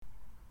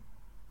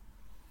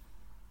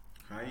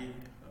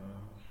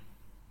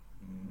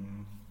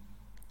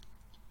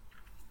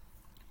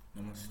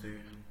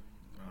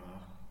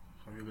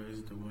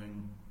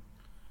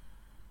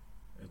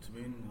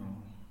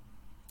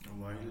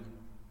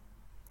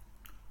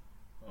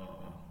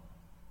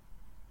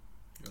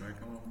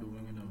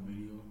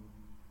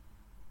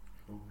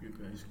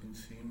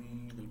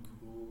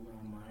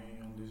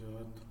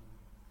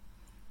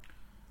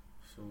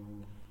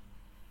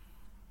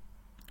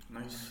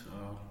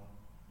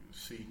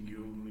seeing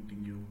you,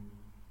 meeting you.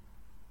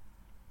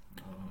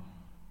 Uh,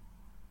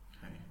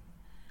 Hi.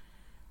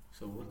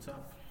 So what's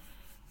up?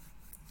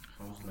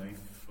 How's life?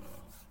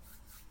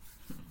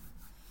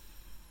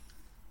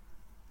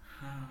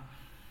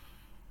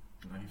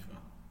 Life.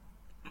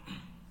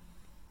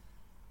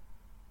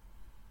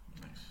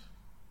 Nice.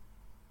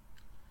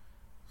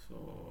 So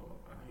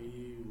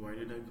why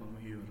did I come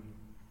here?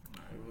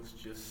 I was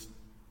just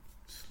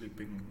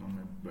sleeping on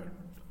my bed.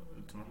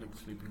 It's not like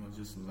sleeping. I was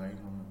just lying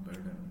on my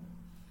bed and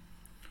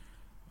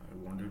I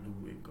wanted to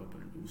wake up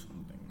and do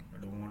something.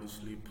 I don't want to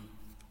sleep.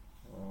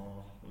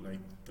 Like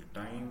the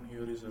time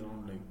here is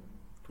around like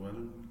 12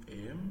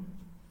 a.m.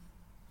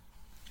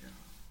 Yeah.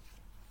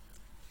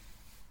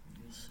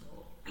 So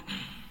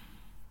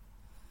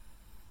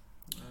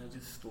I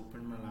just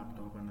opened my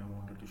laptop and I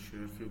wanted to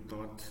share a few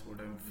thoughts, what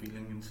I'm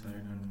feeling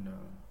inside, and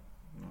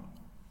you know,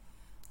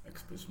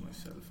 express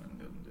myself, and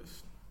then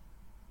just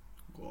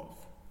go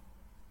off.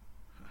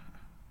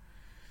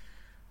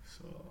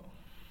 So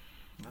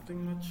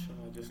nothing much.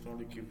 I just want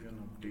to give you an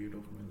update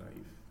of my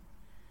life.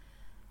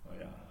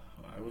 Yeah,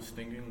 I was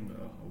thinking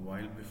a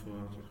while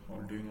before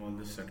or doing all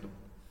this setup.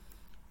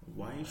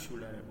 Why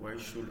should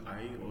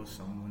I or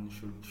someone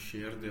should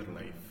share their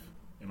life?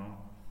 You know,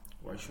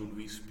 why should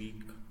we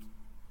speak?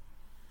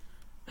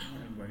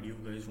 And why do you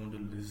guys want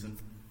to listen?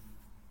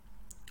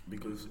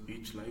 Because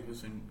each life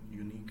is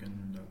unique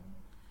and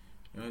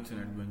it's an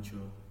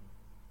adventure.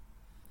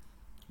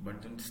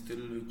 But then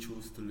still we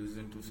choose to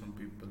listen to some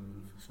people,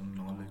 some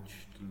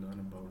knowledge to learn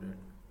about it.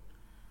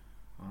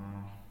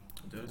 Uh,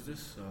 there's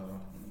this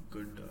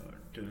good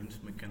Terence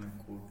McKenna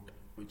quote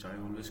which I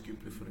always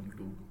keep referring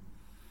to.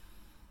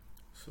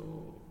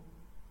 So,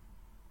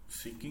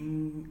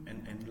 seeking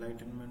an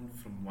enlightenment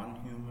from one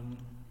human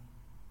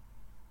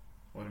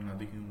or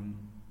another human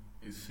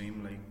is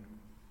same like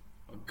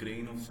a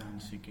grain of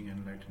sand seeking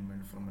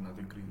enlightenment from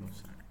another grain of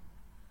sand.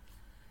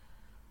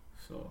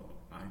 So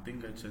I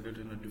think I said it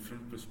in a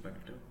different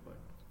perspective, but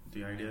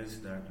the idea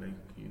is that like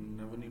you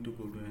never need to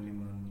go to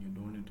anyone, you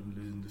don't need to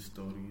listen to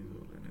stories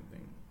or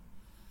anything.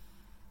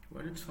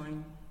 But it's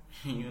fine,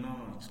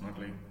 it's not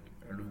like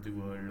end of the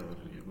world or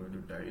you're going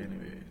to die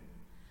anyway.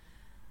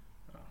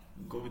 Uh,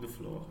 Go with the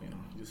flow,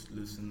 just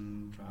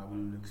listen,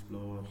 travel,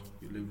 explore.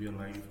 You live your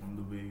life on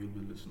the way you'll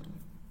be listening.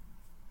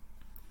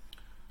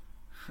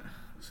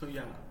 So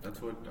yeah,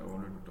 that's what I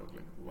wanted to talk.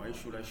 Like, why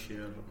should I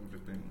share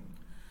everything?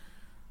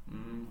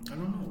 I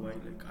don't know why.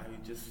 Like,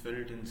 I just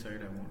felt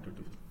inside I wanted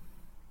to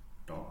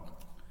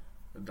talk.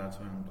 That's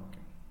why I'm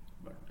talking.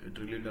 But it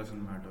really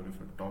doesn't matter if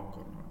I talk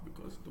or not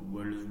because the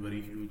world is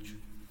very huge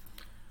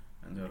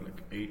and there are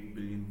like 8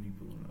 billion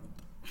people on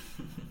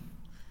earth.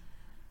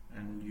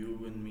 And you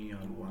and me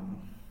are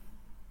one.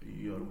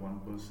 You are one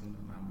person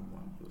and I'm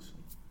one person.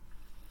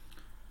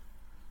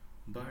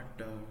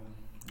 But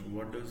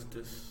what does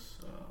this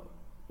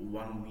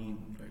one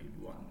mean, right?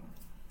 One.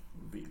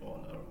 We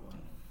all are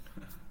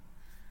one.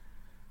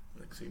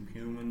 Like same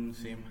human,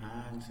 same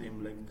hands,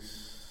 same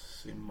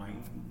legs, same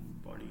mind,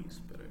 body,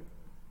 spirit.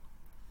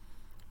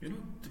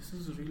 This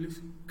is really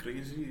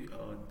crazy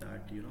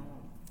that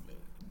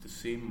the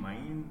same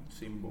mind,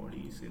 same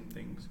body, same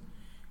things,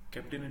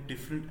 kept in a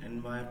different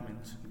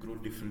environments, grow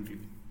differently.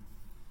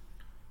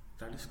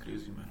 That is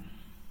crazy, man.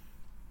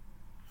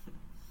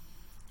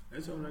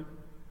 It's alright.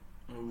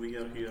 We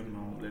are here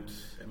now.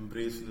 Let's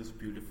embrace this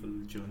beautiful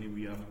journey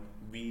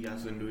we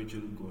as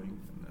individuals going,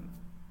 and then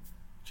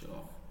chill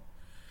off.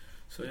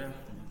 So yeah,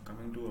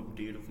 coming to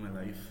update of my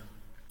life.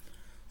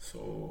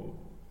 So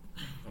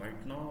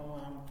right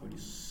now I'm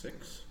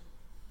 26.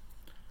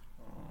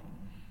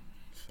 Um,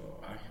 so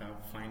I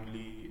have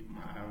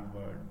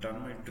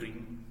done my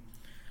dream.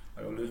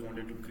 I always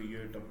wanted to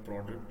create a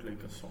product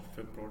like a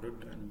software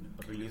product and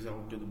release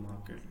out to the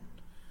market.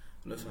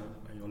 Plus,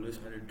 I always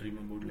had a dream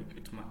about like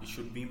it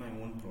should be my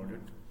own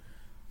product,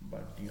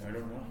 but yeah, I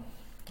don't know.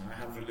 I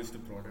have released the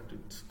product.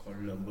 It's called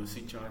a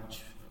VersiCharge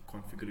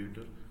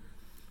Configurator.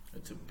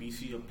 It's a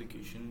PC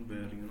application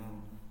where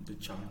the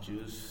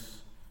chargers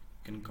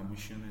can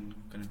commission and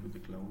connect with the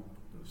cloud.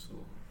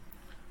 So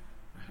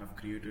I have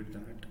created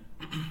that.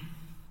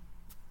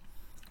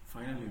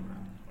 Finally,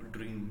 man, a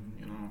dream.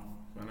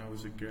 When I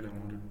was a kid, I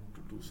wanted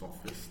to do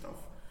software stuff.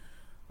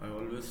 I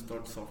always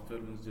thought software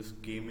was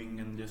just gaming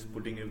and just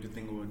putting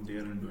everything over there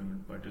and doing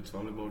it, but it's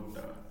all about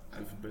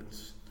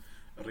alphabets,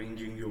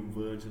 arranging your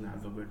words in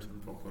alphabets in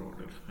proper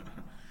order.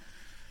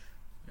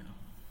 Yeah.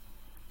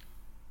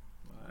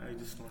 I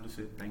just want to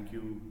say thank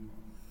you,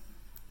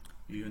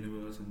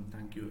 universe, and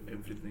thank you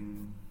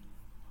everything,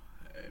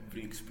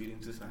 every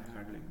experiences I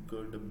had, like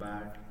good or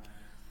bad,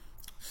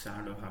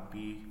 sad or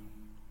happy,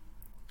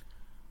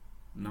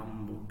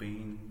 numb or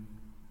pain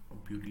or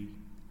beauty.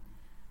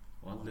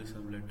 All this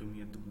have led to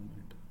me at the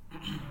moment.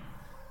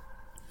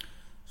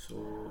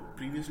 So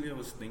previously I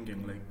was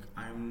thinking like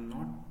I'm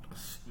not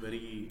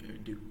very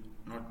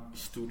not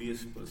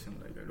studious person.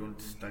 Like I don't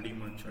study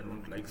much. I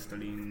don't like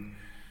studying.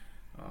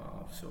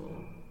 So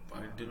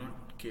I did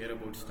not care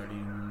about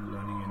studying,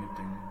 learning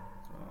anything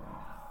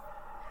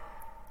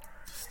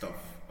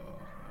stuff.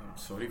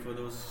 sorry for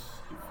those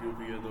if you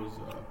hear those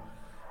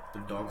the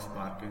dogs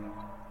barking.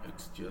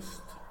 It's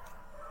just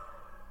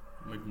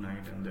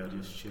midnight and they're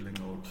just chilling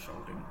out,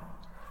 shouting.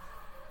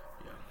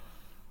 Yeah.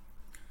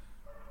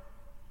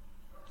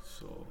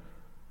 So,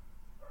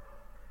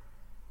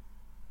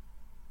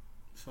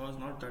 so I was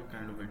not that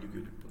kind of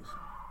educated person.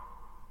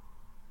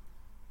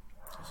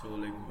 So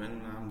like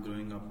when I'm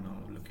growing up now,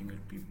 looking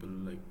at people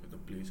like the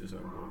places I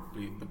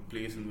work, the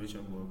place in which I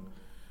work,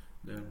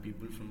 there are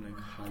people from like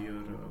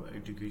higher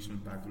educational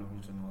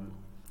backgrounds and all.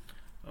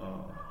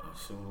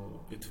 So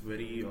it's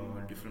very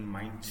different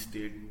mind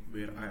state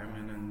where I am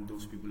in and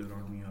those people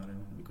around me are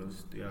in,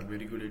 because they are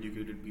very good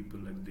educated people,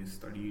 like they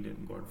studied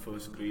and got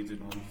first grades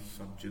in all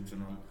subjects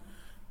and all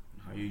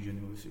in higher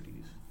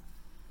universities,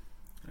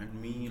 and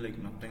me like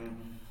nothing,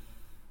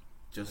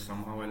 just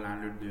somehow I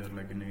landed there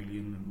like an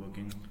alien and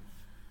working.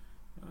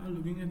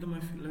 Looking at them I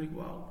feel like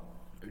wow,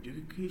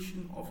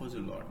 education offers a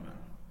lot, man.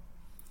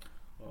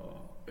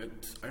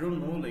 It's, I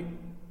don't know, like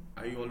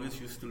I always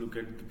used to look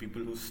at the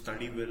people who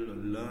study well or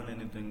learn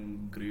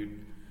anything great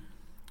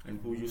and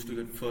who used to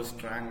get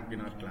first rank in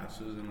our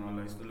classes and all.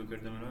 I used to look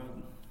at them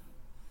and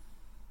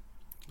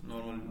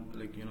normal,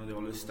 like they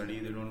always study,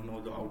 they don't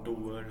know the outer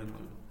world and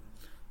all.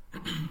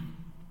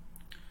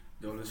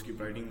 They always keep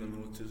writing the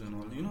notes and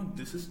all.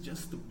 This is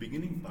just the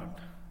beginning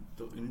part.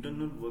 The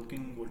internal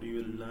working, what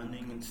you are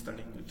learning and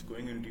studying, it's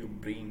going into your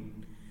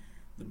brain.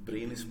 The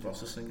brain is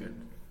processing it.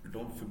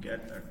 Don't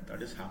forget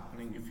that is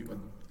happening if you are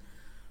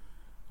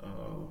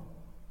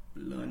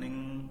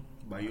learning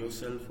by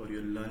yourself, or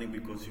you're learning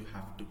because you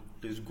have to.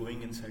 It is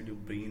going inside your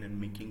brain and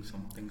making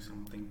something,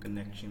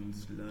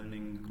 connections,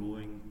 learning,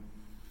 growing.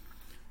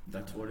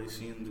 That's what I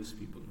see in these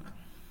people, man.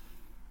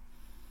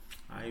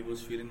 I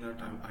was feeling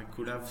that I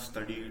could have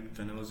studied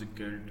when I was a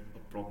kid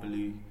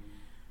properly,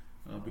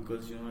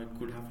 because it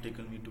could have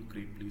taken me to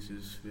great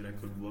places where I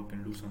could work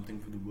and do something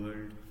for the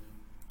world.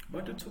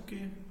 But it's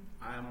okay.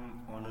 I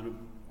am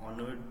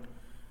honored,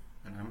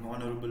 and I'm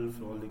honorable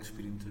for all the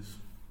experiences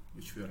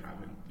which we are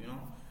having.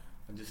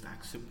 I just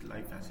accept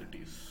life as it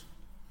is.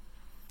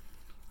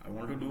 I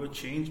want to do a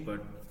change,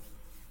 but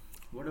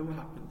whatever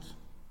happens,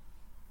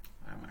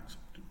 I am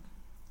accepted.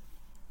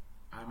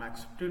 I am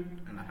accepted,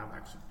 and I have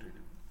accepted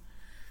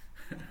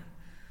it.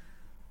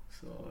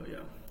 So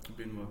yeah, I've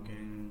been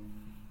working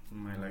in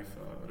my life.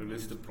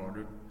 Released the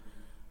product.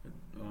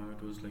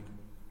 It was like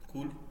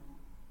cool.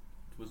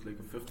 It was like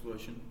a fifth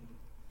version,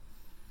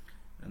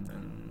 and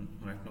then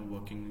right now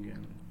working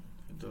again.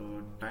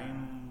 The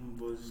time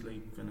was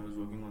like when I was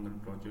working on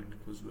that project,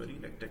 it was very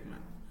hectic,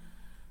 man.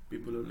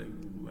 People are like,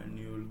 when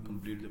you'll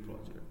complete the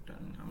project,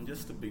 and I'm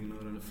just a beginner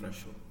and a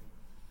fresher.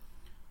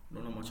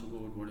 Don't know much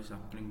about what is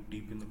happening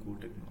deep in the core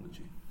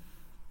technology.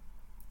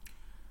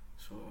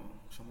 So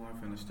somehow I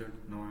finished it.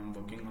 Now I'm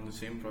working on the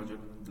same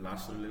project, the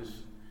last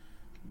release.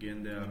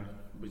 Again, they are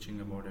bitching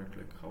about it,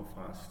 like how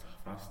fast,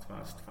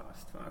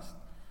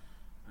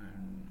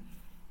 and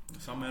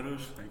some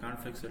errors I can't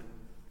fix it.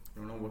 I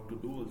don't know what to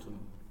do also.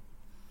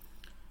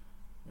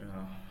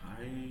 Yeah,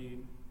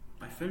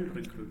 I felt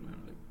regret,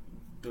 man. Like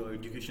the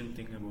education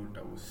thing about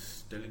I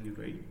was telling you,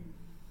 right?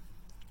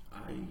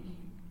 I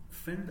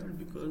felt that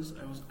because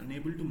I was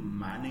unable to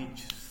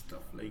manage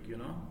stuff. Like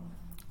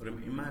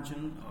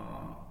imagine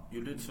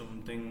you did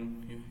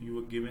something. You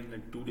were given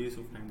like 2 days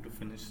of time to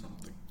finish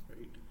something,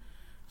 right?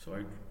 So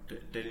I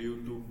tell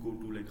you to go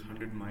to like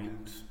 100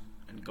 miles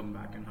and come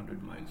back in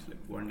 100 miles, like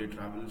 1 day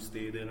travel,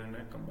 stay there, and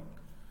I come back.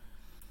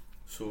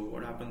 So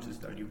what happens is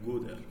that you go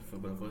there for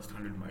the first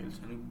 100 miles,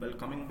 and while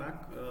coming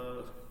back,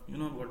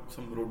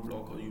 some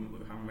roadblock, or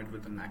you have met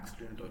with an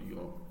accident, or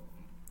your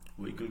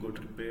vehicle got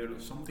repaired, or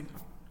something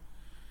happened.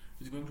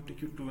 It's going to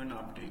take you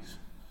 2.5 days.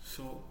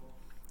 So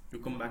you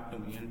come back to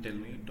me and tell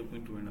me it took me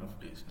 2.5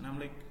 days, and I'm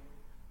like,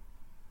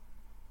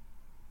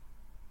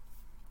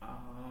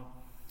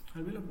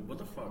 I'll be like, what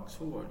the fuck?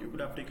 So what? You could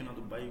have taken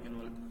another bike and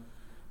all.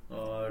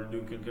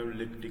 You could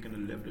have taken a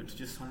left. It's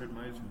just 100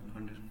 miles, man.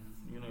 100.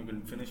 You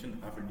can finish in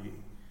half a day.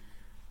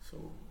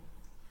 So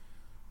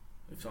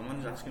if someone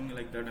is asking me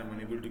like that, I'm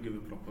unable to give a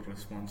proper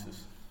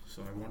responses.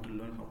 So I want to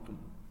learn how to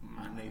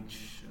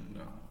manage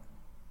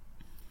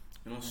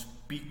and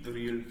speak the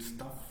real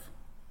stuff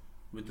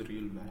with the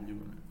real value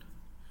in it.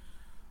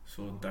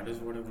 So that is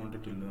what I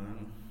wanted to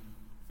learn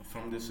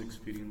from these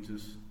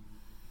experiences.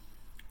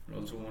 I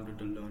also wanted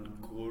to learn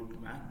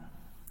code, man.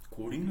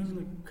 Coding is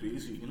like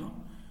crazy,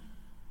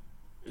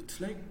 It's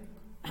like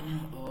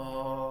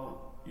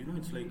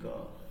it's like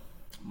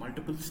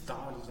multiple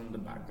stars in the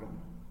background.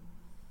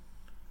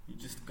 You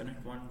just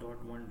connect one dot,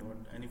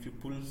 and if you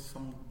pull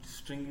some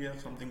string here,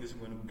 something is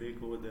going to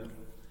break over there.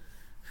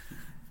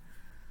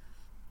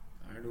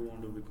 I don't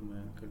want to become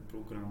a good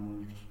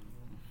programmer.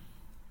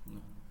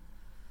 No.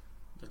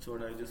 That's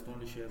what I just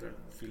want to share, that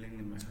feeling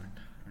in my heart.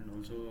 And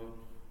also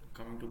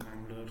coming to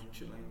Bangalore,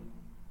 chilling.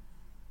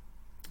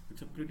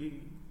 It's a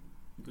pretty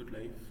good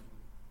life.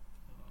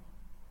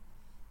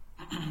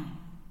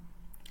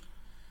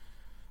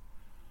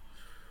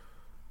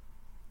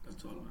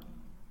 That's all, man.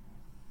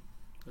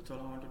 That's all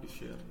I wanted to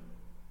share.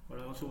 But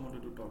I also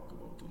wanted to talk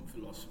about some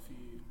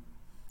philosophy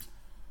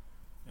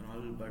and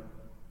all. But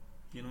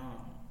you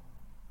know,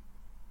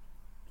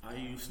 I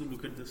used to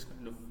look at this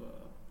kind of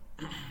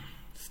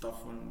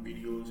stuff on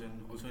videos,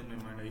 and also in my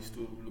mind, I used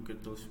to look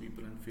at those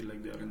people and feel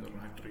like they are in the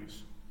rat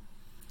race.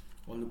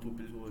 All the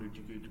people who are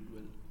educated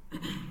well.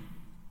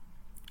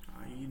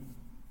 I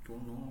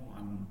don't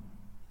know.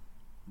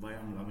 Why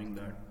I'm loving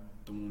that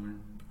at the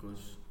moment,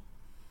 because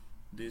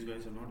these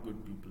guys are not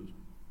good people,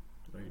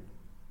 right?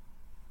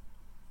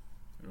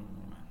 I don't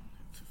know, man.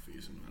 It's a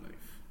phase in my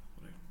life,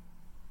 right?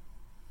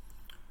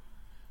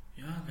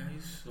 Yeah,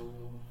 guys. So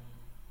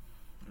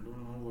I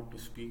don't know what to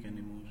speak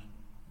anymore.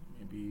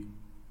 Maybe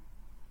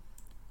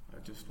I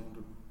just want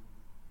to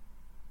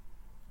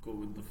go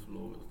with the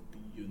flow,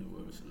 the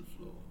universal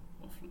flow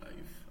of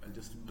life. I'll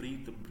just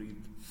breathe and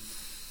breathe.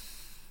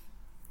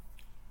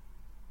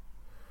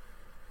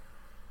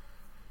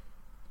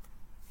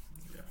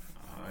 Yeah,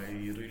 I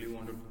really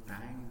want to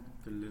thank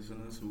the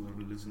listeners who are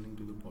listening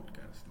to the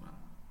podcast, man.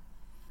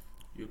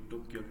 You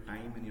took your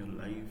time in your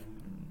life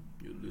and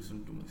you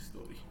listened to my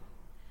story.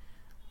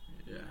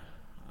 Yeah,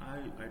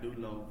 I do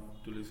love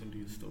to listen to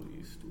your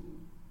stories too.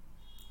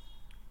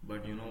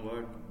 But you know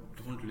what?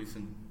 Don't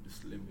listen.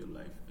 Just live your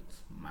life. It's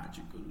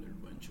magical,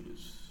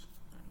 adventurous,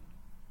 and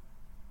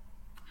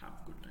have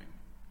a good time.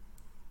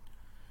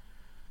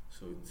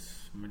 So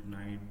it's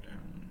midnight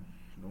and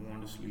I don't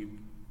want to sleep.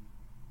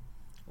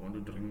 I want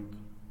to drink.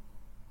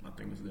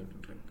 Nothing is there to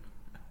drink.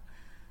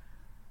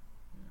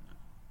 Yeah,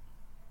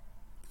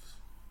 it's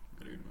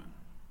great, man.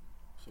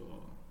 So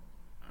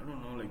I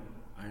don't know. Like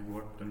I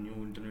got a new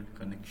internet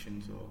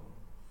connection, so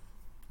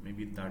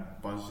maybe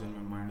that buzz in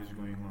my mind is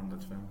going on.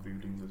 That's why I'm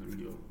creating this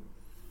video.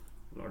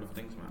 A lot of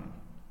things, man.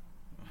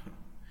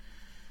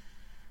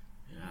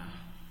 Yeah.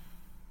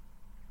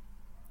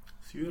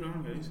 See you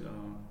around, guys.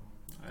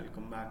 I'll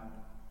come back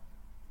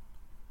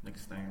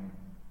next time,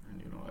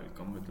 and I'll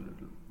come with a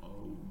little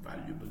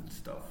valuable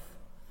stuff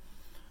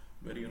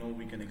where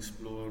we can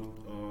explore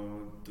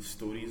the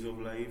stories of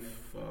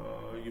life.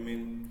 You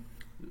mean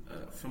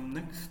from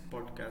next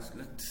podcast?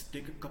 Let's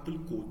take a couple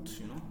quotes,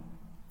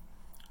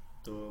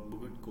 the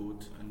Bhugat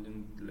quotes, and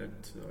then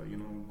let's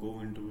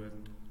go into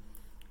it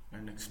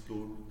and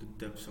explore the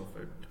depths of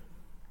it,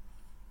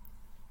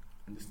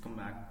 and just come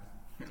back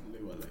and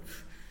live our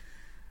life.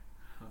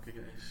 Okay,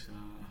 guys.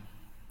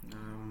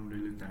 I'm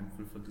really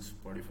thankful for this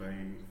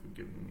Spotify for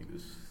giving me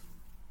this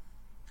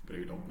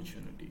great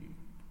opportunity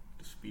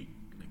to speak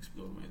and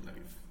explore my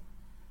life,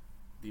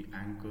 the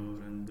anchor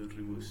and the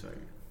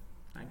riverside.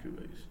 Thank you,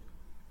 guys.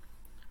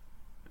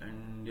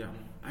 And yeah,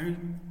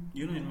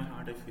 in my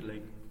heart, I feel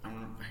like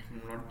I'm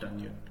not done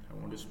yet. I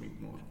want to speak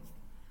more,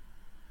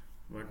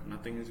 but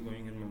nothing is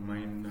going in my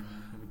mind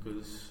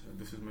because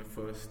this is my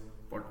first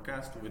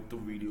podcast with the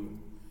video.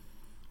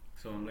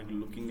 So I'm like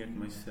looking at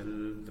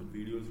myself, the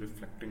video is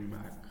reflecting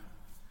back.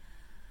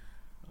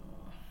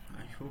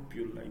 I hope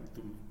you like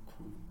the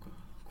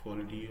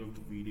quality of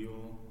the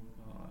video.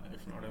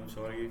 If not, I'm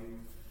sorry.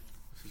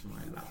 This is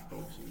my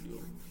laptop's video.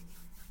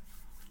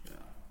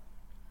 Yeah.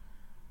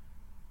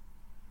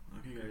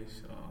 Okay,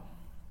 guys.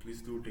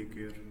 Please do take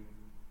care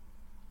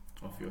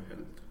of your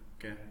health.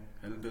 Okay,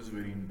 health is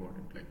very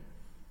important. Like,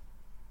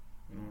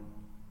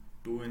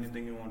 do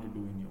anything you want to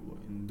do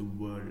in the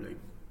world. Like,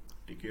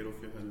 take care of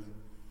your health.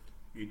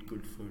 Eat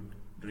good food.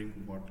 Drink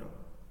water.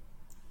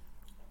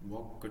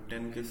 Walk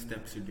 10k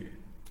steps a day.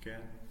 Okay.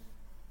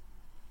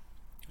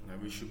 And I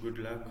wish you good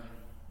luck.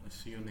 I'll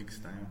see you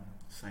next time.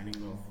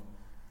 Signing off.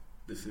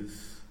 This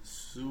is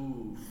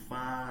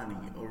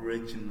Sufani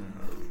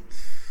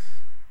Originals.